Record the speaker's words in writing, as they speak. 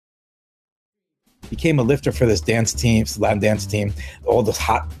became a lifter for this dance team, Latin dance team. All the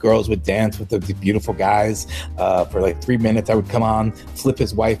hot girls would dance with the beautiful guys for like 3 minutes. I would come on, flip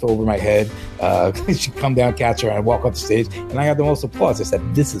his wife over my head. She'd come down, catch her, and I'd walk off the stage, and I got the most applause. I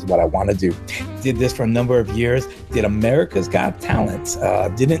said, this is what I want to do. Did this for a number of years. Did America's Got Talent.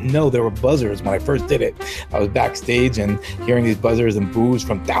 Didn't know there were buzzers when I first did it. I was backstage and hearing these buzzers and boos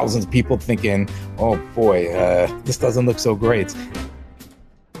from thousands of people thinking, oh boy, this doesn't look so great.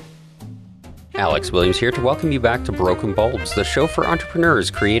 Alex Williams here to welcome you back to Broken Bulbs, the show for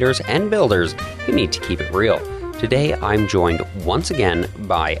entrepreneurs, creators, and builders who need to keep it real. Today, I'm joined once again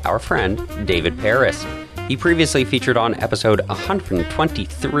by our friend, David Paris. He previously featured on episode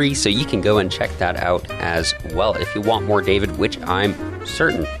 123, so you can go and check that out as well if you want more David, which I'm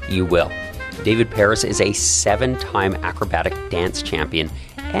certain you will. David Paris is a 7-time acrobatic dance champion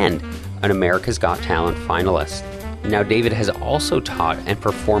and an America's Got Talent finalist. Now, David has also taught and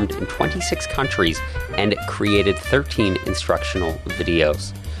performed in 26 countries and created 13 instructional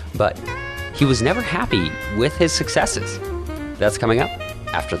videos. But he was never happy with his successes. That's coming up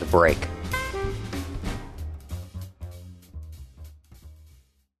after the break.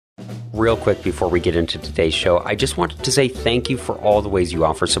 Real quick before we get into today's show, I just wanted to say thank you for all the ways you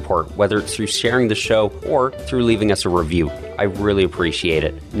offer support, whether it's through sharing the show or through leaving us a review. I really appreciate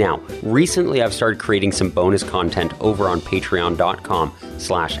it. Now, recently I've started creating some bonus content over on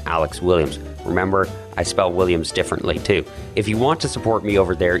patreon.com/Alex Williams. Remember, I spell Williams differently too. If you want to support me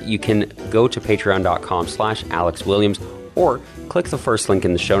over there, you can go to patreon.com/Alex Williams or click the first link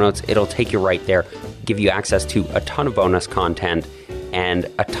in the show notes. It'll take you right there, give you access to a ton of bonus content and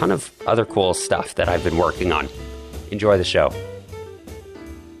a ton of other cool stuff that I've been working on. Enjoy the show.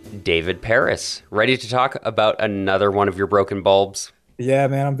 David Paris, ready to talk about another one of your broken bulbs? Yeah,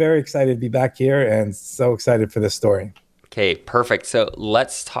 man, I'm very excited to be back here and so excited for this story. Okay, perfect. So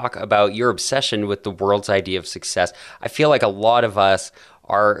let's talk about your obsession with the world's idea of success. I feel like a lot of us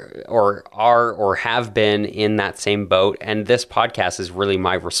are or have been in that same boat, and this podcast is really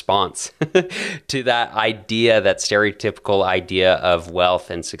my response to that idea, that stereotypical idea of wealth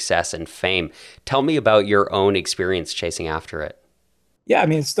and success and fame. Tell me about your own experience chasing after it. Yeah, I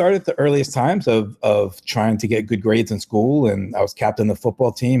mean, it started at the earliest times of trying to get good grades in school, and I was captain of the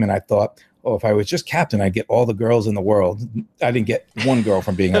football team, and I thought, oh, if I was just captain, I'd get all the girls in the world. I didn't get one girl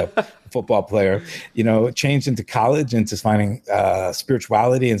from being a football player. You know, it changed into college, into finding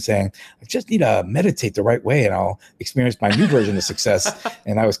spirituality and saying, I just need to meditate the right way and I'll experience my new version of success.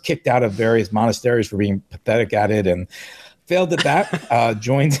 And I was kicked out of various monasteries for being pathetic at it and failed at that.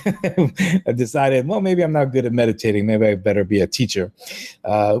 Joined, I decided, well, maybe I'm not good at meditating. Maybe I better be a teacher.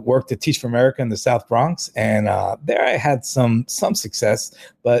 Worked at Teach for America in the South Bronx. And there I had some success,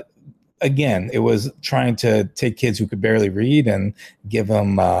 but again, it was trying to take kids who could barely read and give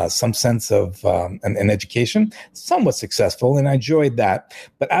them some sense of an education. Somewhat successful, and I enjoyed that.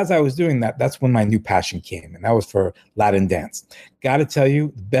 But as I was doing that, that's when my new passion came, and that was for Latin dance. Got to tell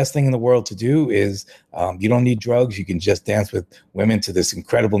you, the best thing in the world to do is you don't need drugs. You can just dance with women to this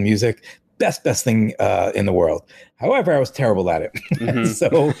incredible music. Best thing in the world. However, I was terrible at it. Mm-hmm.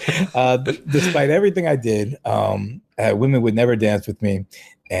 So despite everything I did, women would never dance with me.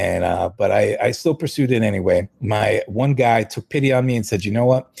 And but I still pursued it anyway. My one guy took pity on me and said, you know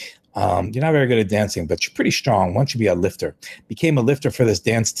what? You're not very good at dancing, but you're pretty strong. Why don't you be a lifter? Became a lifter for this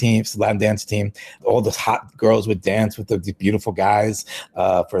dance team, Latin dance team. All the hot girls would dance with the beautiful guys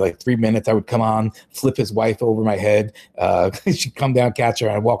for like 3 minutes. I would come on, flip his wife over my head. She'd come down, catch her,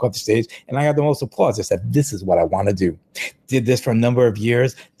 and I'd walk off the stage. And I got the most applause. I said, this is what I want to do. Did this for a number of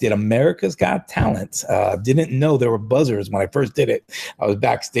years. Did America's Got Talent. Didn't know there were buzzers when I first did it. I was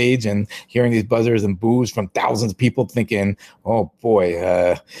backstage and hearing these buzzers and boos from thousands of people thinking, oh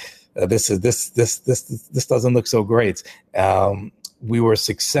boy, this doesn't look so great. We were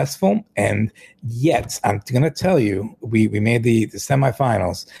successful, and yet I'm going to tell you, we made the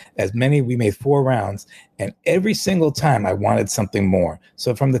semifinals. We made 4 rounds, and every single time I wanted something more.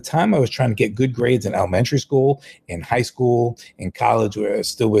 So from the time I was trying to get good grades in elementary school, in high school, in college, where I was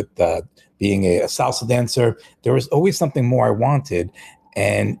still with being a salsa dancer, there was always something more I wanted,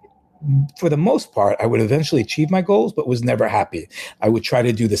 and for the most part, I would eventually achieve my goals, but was never happy. I would try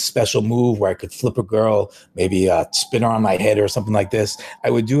to do this special move where I could flip a girl, maybe spin her on my head or something like this. I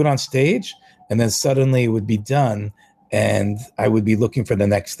would do it on stage, and then suddenly it would be done, and I would be looking for the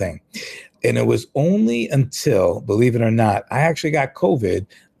next thing. And it was only until, believe it or not, I actually got COVID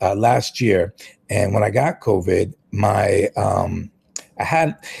last year. And when I got COVID, my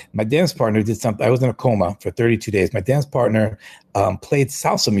dance partner did something. I was in a coma for 32 days. My dance partner played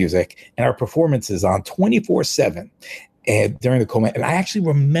salsa music and our performances on 24/7. and during the COVID, and I actually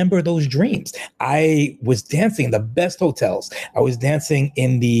remember those dreams. I was dancing in the best hotels. I was dancing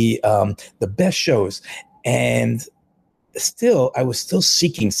in the best shows, and I was still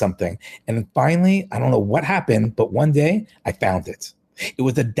seeking something. And then finally, I don't know what happened, but one day I found it. It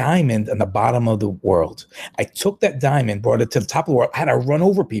was a diamond on the bottom of the world. I took that diamond, brought it to the top of the world. I had to run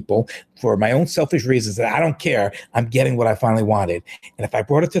over people for my own selfish reasons that I don't care. I'm getting what I finally wanted. And if I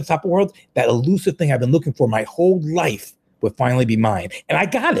brought it to the top of the world, that elusive thing I've been looking for my whole life would finally be mine. And I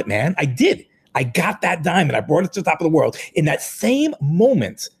got it, man. I did. I got that diamond. I brought it to the top of the world. In that same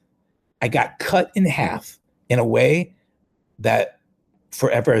moment, I got cut in half in a way that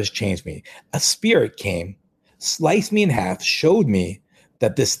forever has changed me. A spirit came, sliced me in half, showed me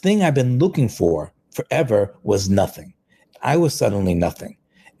that this thing I've been looking for forever was nothing. I was suddenly nothing.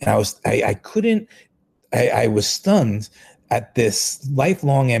 And I was stunned at this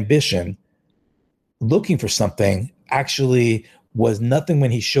lifelong ambition looking for something actually was nothing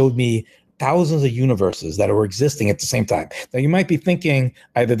when he showed me thousands of universes that were existing at the same time. Now you might be thinking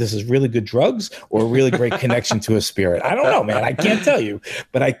either this is really good drugs or a really great connection to a spirit. I don't know, man. I can't tell you,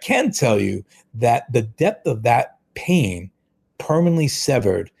 but I can tell you that the depth of that pain permanently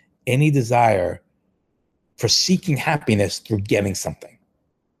severed any desire for seeking happiness through getting something.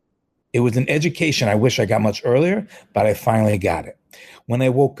 It was an education I wish I got much earlier, but I finally got it. When I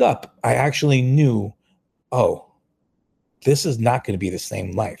woke up, I actually knew, oh, this is not going to be the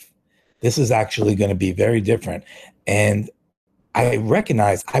same life. This is actually going to be very different. And I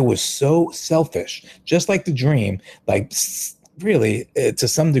recognized I was so selfish, just like the dream, like really to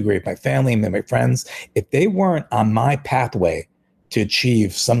some degree, my family and my friends, if they weren't on my pathway to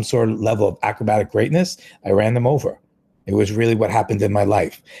achieve some sort of level of acrobatic greatness, I ran them over. It was really what happened in my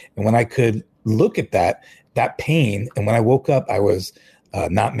life. And when I could look at that pain, and when I woke up, I was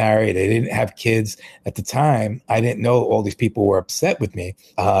not married. I didn't have kids at the time. I didn't know all these people were upset with me,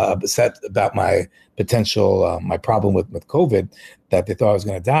 upset about my potential, my problem with COVID, that they thought I was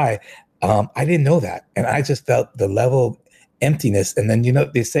going to die. I didn't know that. And I just felt the level of emptiness. And then,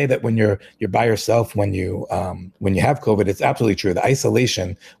 they say that when you're by yourself, when you have COVID, it's absolutely true. The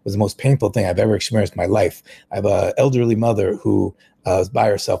isolation was the most painful thing I've ever experienced in my life. I have an elderly mother who was by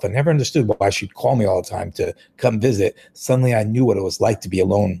herself. I never understood why she'd call me all the time to come visit. Suddenly I knew what it was like to be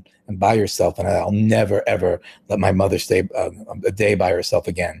alone and by yourself. And I'll never, ever let my mother stay a day by herself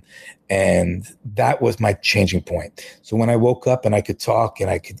again. And that was my changing point. So when I woke up and I could talk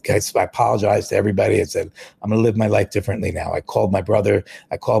and I apologized to everybody and said, I'm going to live my life differently now. I called my brother,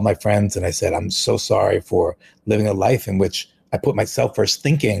 I called my friends, and I said, I'm so sorry for living a life in which I put myself first,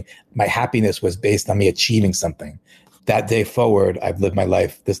 thinking my happiness was based on me achieving something. That day forward, I've lived my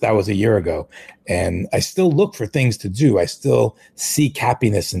life. That was a year ago. And I still look for things to do. I still seek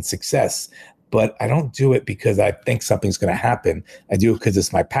happiness and success, but I don't do it because I think something's going to happen. I do it because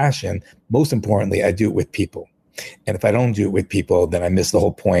it's my passion. Most importantly, I do it with people. And if I don't do it with people, then I miss the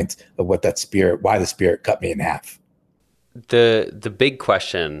whole point of why the spirit cut me in half. The big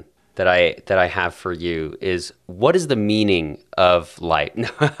question that I have for you is, what is the meaning of life?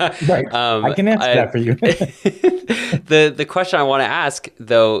 Right. I can answer that for you. The question I want to ask,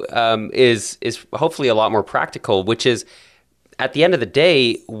 though, is hopefully a lot more practical, which is, at the end of the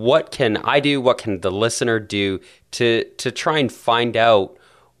day, what can I do? What can the listener do to try and find out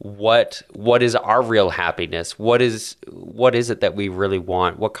what is our real happiness? What is it that we really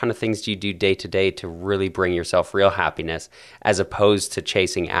want? What kind of things do you do day to day to really bring yourself real happiness, as opposed to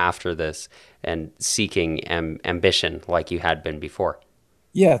chasing after this and seeking ambition like you had been before?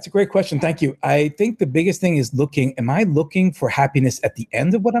 Yeah, it's a great question. Thank you. I think the biggest thing is am I looking for happiness at the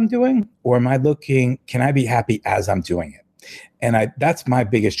end of what I'm doing? Or can I be happy as I'm doing it? And that's my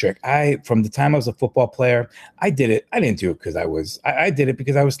biggest trick. From the time I was a football player, I did it. I didn't do it because I did it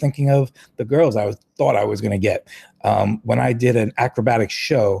because I was thinking of the girls thought I was going to get. When I did an acrobatic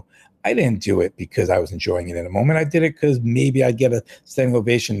show, I didn't do it because I was enjoying it in a moment. I did it because maybe I'd get a standing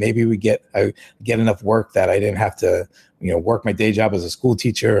ovation. Maybe we get enough work that I didn't have to, work my day job as a school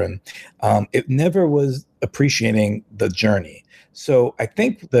teacher. And it never was appreciating the journey. So I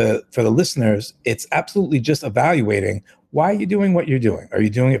think for the listeners, it's absolutely just evaluating, why are you doing what you're doing? Are you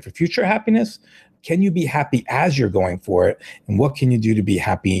doing it for future happiness? Can you be happy as you're going for it? And what can you do to be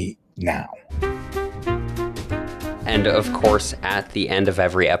happy now? And of course, at the end of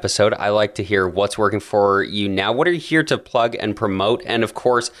every episode, I like to hear what's working for you now. What are you here to plug and promote? And of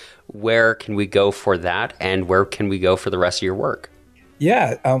course, where can we go for that? And where can we go for the rest of your work?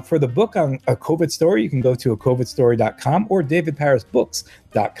 Yeah, for the book on A COVID Story, you can go to acovidstory.com or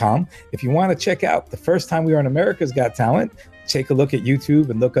davidparisbooks.com. If you want to check out the first time we were on America's Got Talent, take a look at YouTube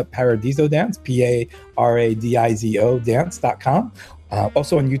and look up Paradiso Dance, Paradizo dance.com.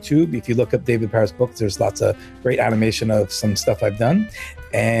 Also on YouTube, if you look up David Paris Books, there's lots of great animation of some stuff I've done.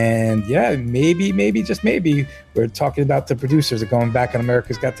 And yeah, maybe, just maybe, we're talking about the producers are going back on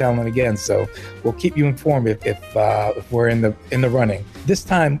America's Got Talent again. So we'll keep you informed if we're in the running. This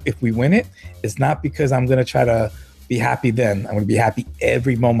time, if we win it, it's not because I'm going to try to be happy then. I'm going to be happy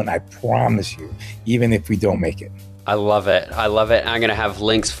every moment, I promise you, even if we don't make it. I love it. I'm going to have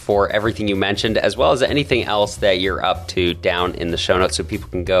links for everything you mentioned, as well as anything else that you're up to down in the show notes, so people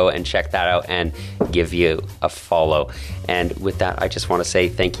can go and check that out and give you a follow. And with that, I just want to say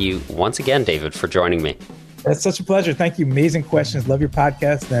thank you once again, David, for joining me. It's such a pleasure. Thank you. Amazing questions. Love your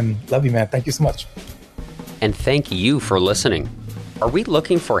podcast and love you, man. Thank you so much. And thank you for listening. Are we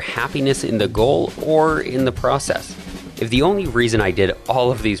looking for happiness in the goal or in the process? If the only reason I did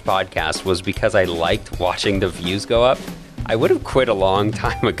all of these podcasts was because I liked watching the views go up, I would have quit a long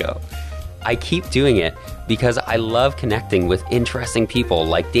time ago. I keep doing it because I love connecting with interesting people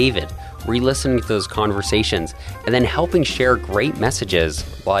like David, re-listening to those conversations, and then helping share great messages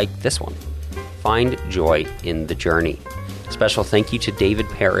like this one. Find joy in the journey. Special thank you to David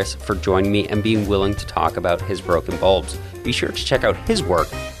Paris for joining me and being willing to talk about his broken bulbs. Be sure to check out his work,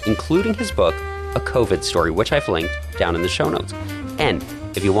 including his book, A COVID Story, which I've linked down in the show notes. And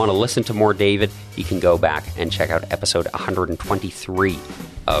if you want to listen to more David, you can go back and check out episode 123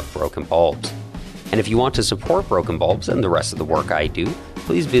 of Broken Bulbs. And if you want to support Broken Bulbs and the rest of the work I do,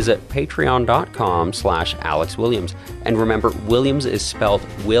 please visit patreon.com/Alex Williams. And remember, Williams is spelled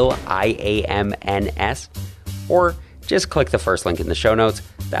Williams, or just click the first link in the show notes.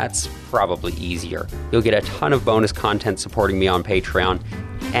 That's probably easier. You'll get a ton of bonus content supporting me on Patreon.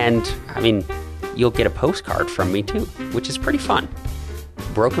 And, you'll get a postcard from me too, which is pretty fun.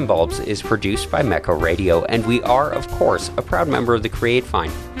 Broken Bulbs is produced by Mecco Radio, and we are, of course, a proud member of the Create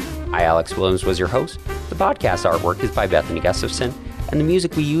Fine. I, Alex Williams, was your host. The podcast artwork is by Bethany Gustafson, and the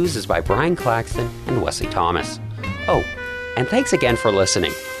music we use is by Brian Claxton and Wesley Thomas. Oh, and thanks again for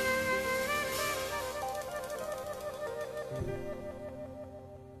listening.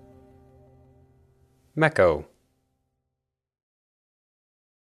 Mecco.